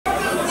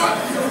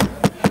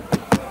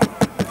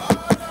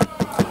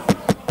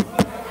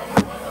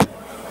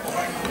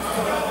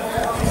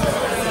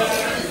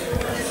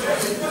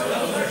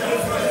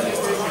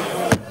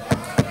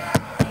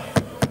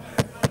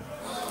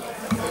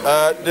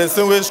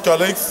Distinguished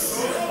colleagues,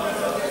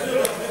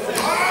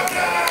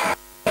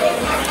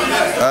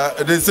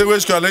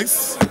 distinguished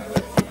colleagues,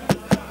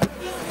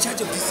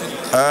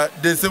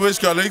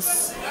 distinguished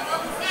colleagues,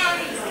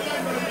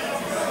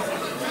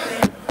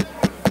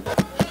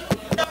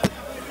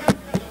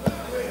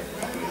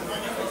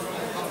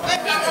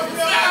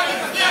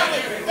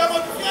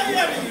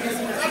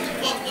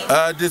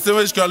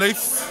 distinguished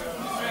colleagues,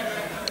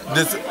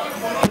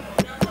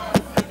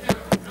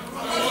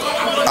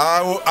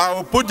 I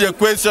will put the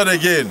question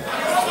again.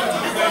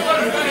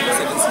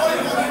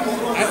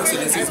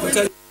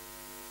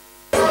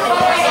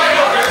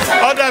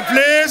 Order,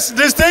 please.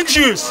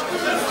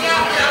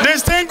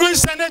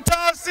 Distinguished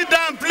senators, sit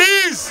down,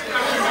 please.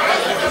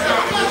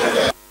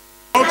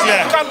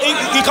 Okay.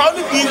 It can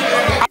only be.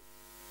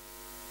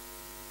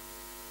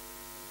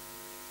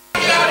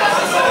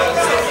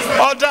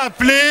 Order,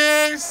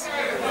 please.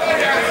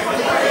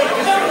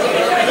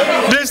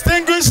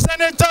 Distinguished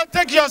senator,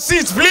 take your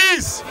seats,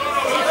 please.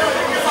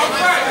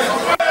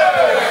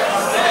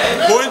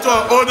 Point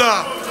of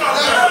order.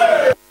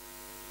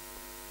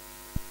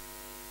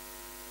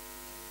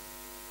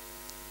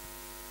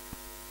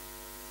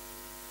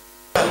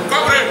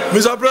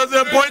 Mr.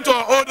 President, point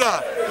of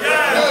order.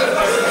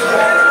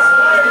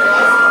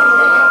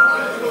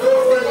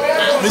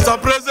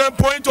 Mr. President,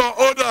 point of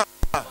order.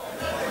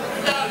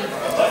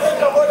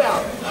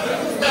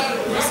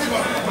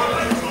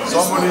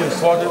 Somebody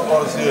insulted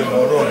us here in the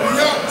room.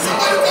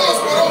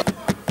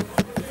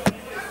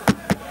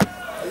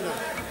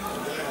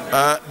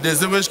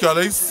 Distinguished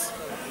colleagues.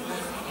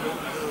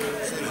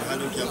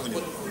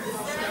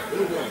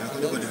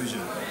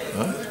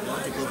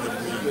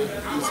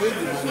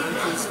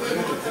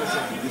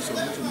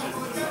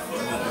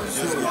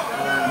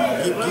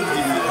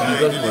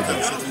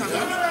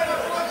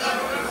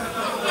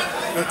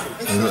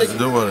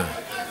 Don't worry.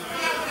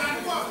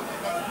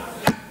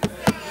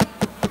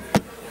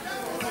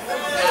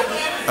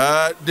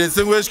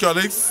 Distinguished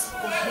colleagues.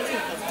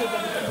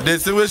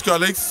 Distinguished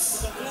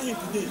colleagues.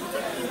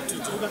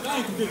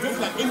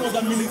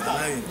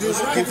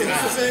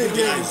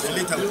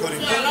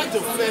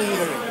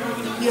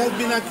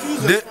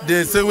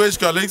 Distinguished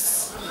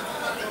colleagues.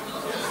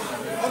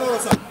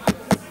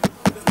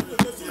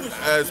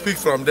 Speak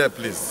from there,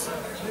 please.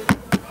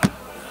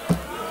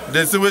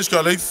 Distinguished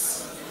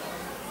colleagues.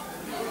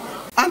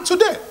 And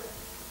today,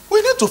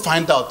 we need to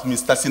find out,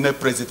 Mr. Senate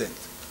President.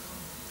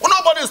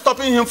 Nobody is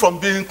stopping him from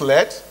being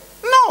cleared.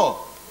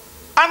 No.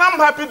 And I'm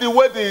happy the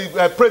way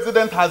the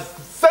president has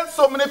sent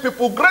so many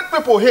people, great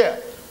people here.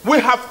 We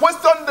have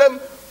questioned them,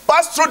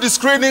 passed through the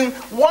screening,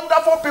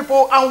 wonderful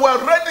people, and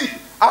we're ready.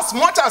 As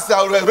much as they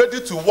are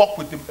ready to work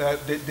with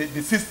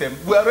the system,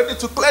 we are ready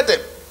to clear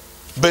them.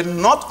 But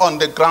not on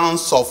the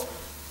grounds of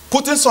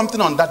putting something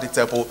under the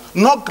table,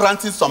 not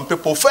granting some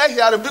people fair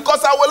hearing,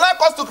 because I would like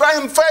us to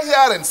grant him fair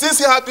hearing since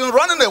he has been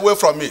running away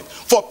from it,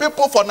 for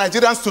people, for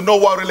Nigerians to know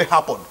what really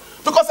happened.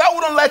 Because I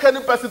wouldn't like any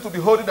person to be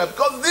holding that,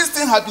 because this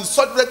thing has been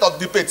subject of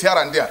debate here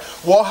and there.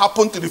 What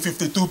happened to the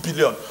 52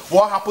 billion?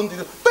 What happened to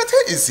the... But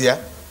he is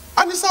here,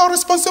 and it's our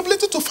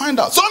responsibility to find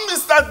out. So,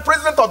 Mr.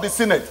 President of the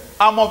Senate,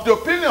 I'm of the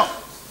opinion,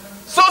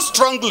 so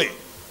strongly,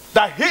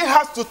 that he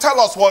has to tell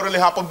us what really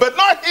happened, but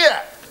not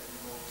here.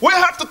 We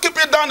have to keep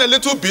it down a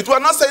little bit. We're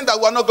not saying that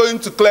we're not going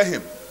to clear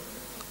him.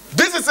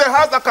 This is a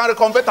house that can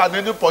reconvert at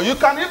any point. You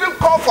can even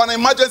call for an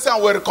emergency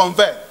and we'll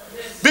reconvert.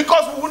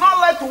 Because we would not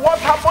like what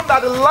happened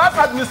at the last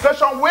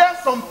administration, where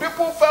some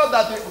people felt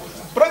that the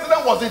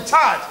president was in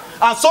charge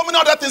and so many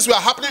other things were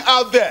happening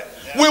out there.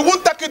 We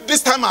won't take it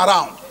this time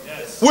around.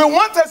 We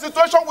want a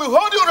situation, we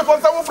hold you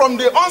responsible from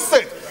the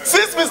onset.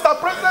 Since Mr.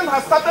 President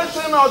has started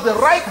showing us the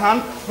right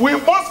hand, we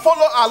must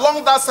follow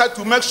along that side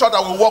to make sure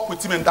that we work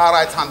with him in that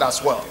right hand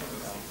as well.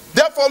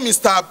 Therefore,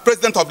 Mr.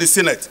 President of the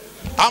Senate,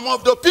 I'm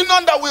of the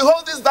opinion that we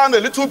hold this down a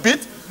little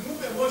bit,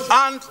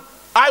 and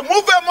I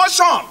move a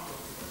motion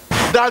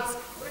that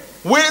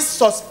we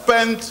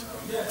suspend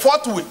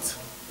forthwith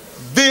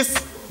this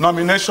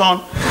nomination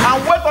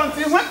and wait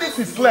until when this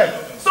is cleared,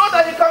 so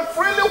that he can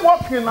freely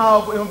work in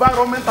our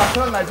environment and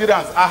tell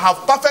Nigerians, I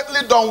have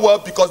perfectly done well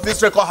because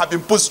this record has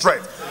been put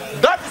straight.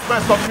 That is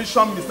my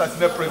submission, Mr.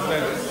 Senate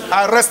President.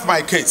 I rest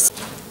my case.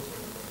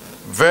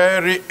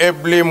 Very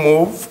ably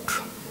moved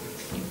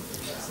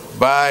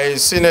by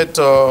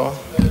Senator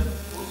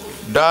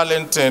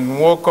Darlington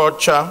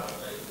Wokocha,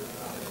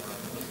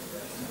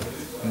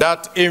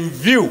 that in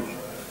view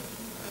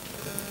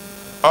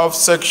of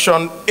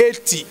Section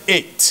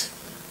 88B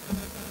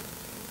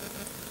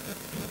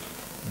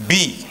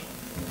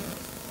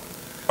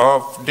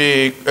of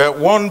the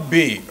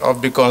 1B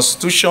of the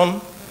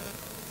Constitution,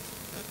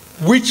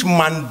 which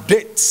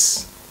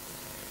mandates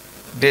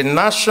the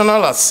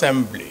National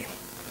Assembly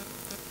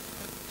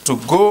to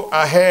go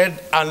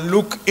ahead and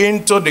look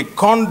into the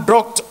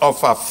conduct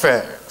of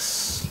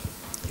affairs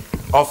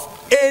of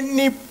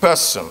any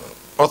person,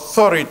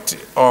 authority,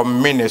 or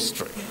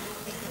ministry.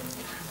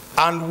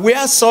 And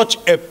where such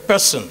a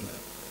person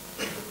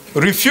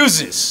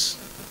refuses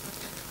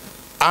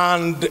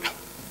and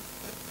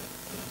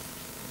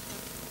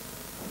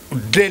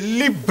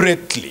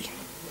deliberately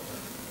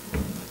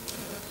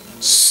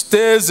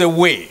stays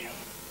away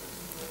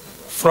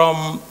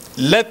from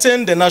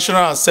letting the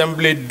National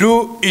Assembly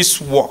do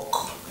its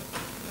work,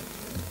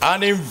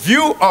 and in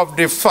view of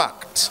the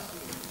fact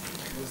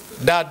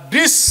that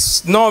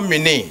this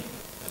nominee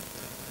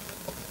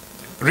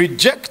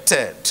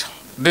rejected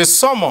the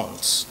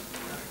summons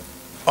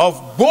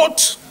of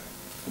both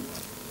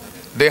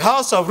the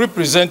House of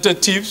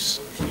Representatives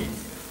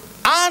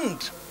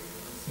and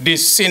the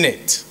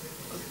Senate,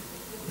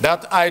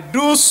 that I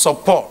do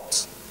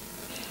support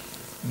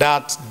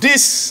that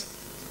this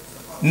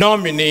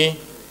nominee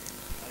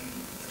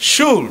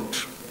should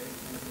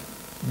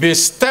be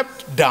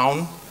stepped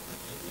down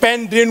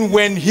pending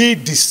when he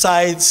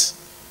decides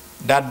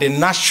that the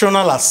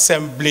National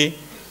Assembly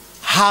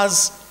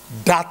has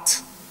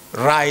that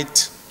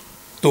right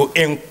to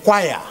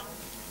inquire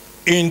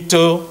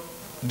into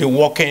the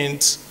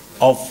workings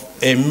of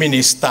a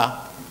minister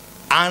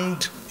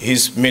and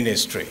his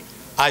ministry.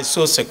 I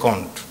so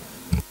second.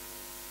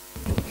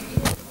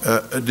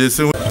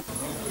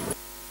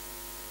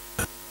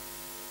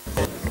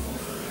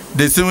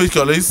 Distinguished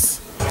colleagues,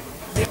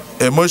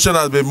 a motion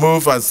has been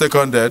moved and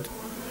seconded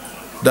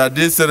that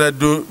this Senate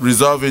do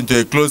resolve into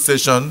a closed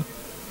session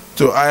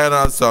to iron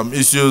out some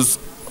issues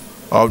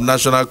of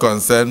national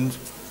concern.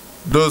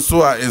 Those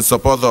who are in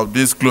support of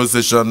this closed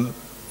session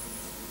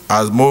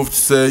as moved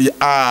say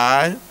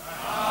aye.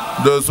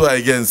 Those who are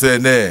against say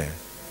nay.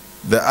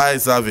 The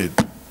ayes have it.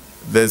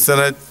 The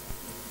Senate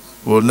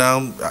will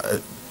now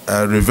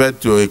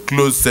revert to a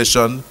closed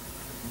session.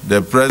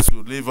 The press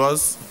will leave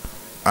us,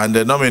 and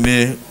the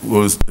nominee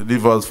will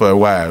leave us for a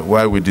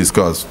while we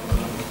discuss.